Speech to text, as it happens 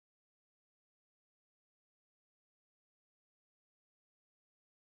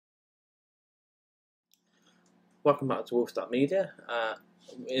Welcome back to Wolf Media.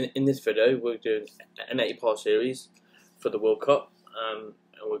 In this video, we're doing an 80-part series for the World Cup, and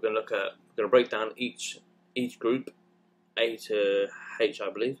we're going to break down each group, A to H, I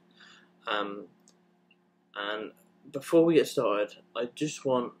believe. And before we get started, I just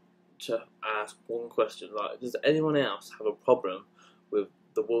want to ask one question: does anyone else have a problem with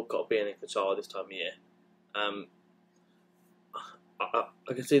the World Cup being in Qatar this time of year?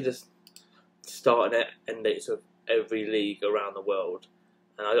 I can see this start and end dates of every league around the world,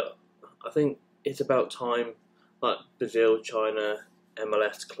 and I think it's about time. Like Brazil, China,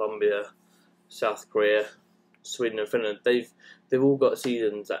 MLS, Colombia, South Korea, Sweden, and Finland, they've all got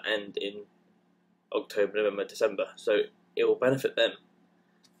seasons that end in October, November, December, so it will benefit them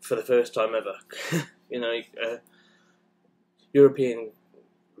for the first time ever. European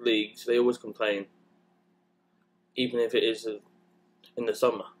leagues, they always complain, even if it is in the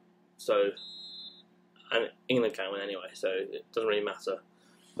summer. So, and England can't win anyway, so it doesn't really matter.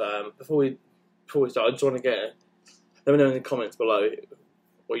 But before we start, I just want to let me know in the comments below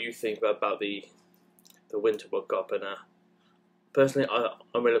what you think about the Winter World Cup. And personally,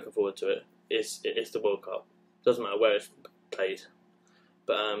 I'm really looking forward to it. It's the World Cup. Doesn't matter where it's played.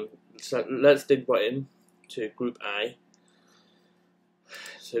 But so let's dig right in to Group A.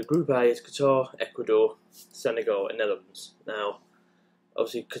 So Group A is Qatar, Ecuador, Senegal, and Netherlands. Now,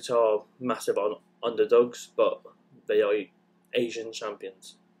 obviously, Qatar massive underdogs, but they are Asian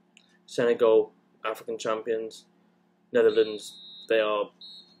champions. Senegal, African champions. Netherlands, they are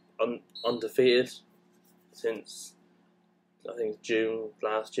undefeated since I think June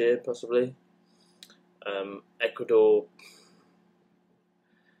last year, possibly. Ecuador,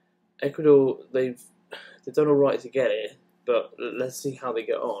 they've done all right to get it, but let's see how they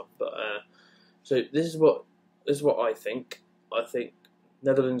get on. But so this is what I think. I think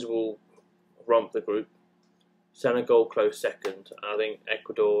Netherlands will romp the group. Senegal close second. I think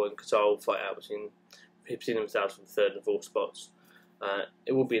Ecuador and Qatar will fight out between themselves for the third and fourth spots.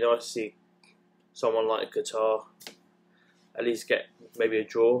 It would be nice to see someone like Qatar at least get maybe a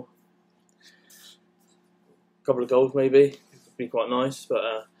draw, a couple of goals maybe. Would be quite nice.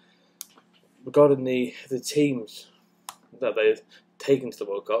 But regarding the teams that they've taken to the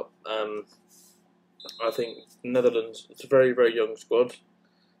World Cup, I think Netherlands, it's a very, very young squad.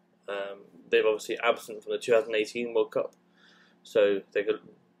 They've obviously absent from the 2018 World Cup, so they could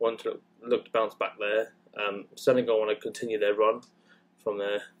want to look to bounce back there. Senegal want to continue their run from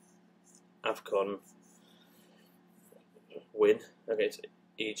their AFCON win against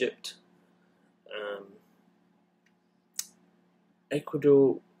Egypt.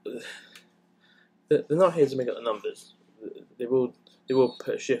 Ecuador, they're not here to make up the numbers. They will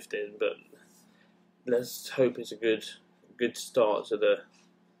put a shift in, but let's hope it's a good start to the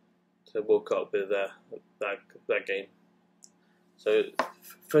World Cup with that game. So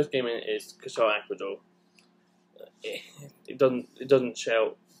first game in is Qatar Ecuador. It doesn't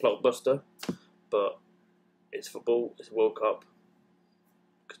shout blockbuster, but it's football. It's a World Cup.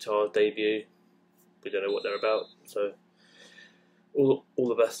 Qatar's debut. We don't know what they're about, so all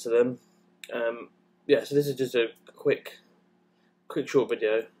the best to them. Yeah, so this is just a quick short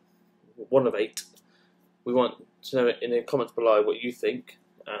video, 1 of 8. We want to know in the comments below what you think.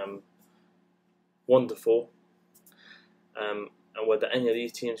 1 to 4, and whether any of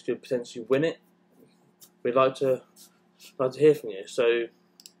these teams could potentially win it. We'd like to hear from you. So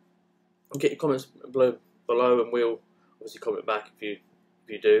get your comments below, and we'll obviously comment back if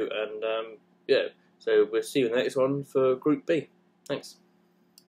you do. And yeah, so we'll see you in the next one for Group B. Thanks.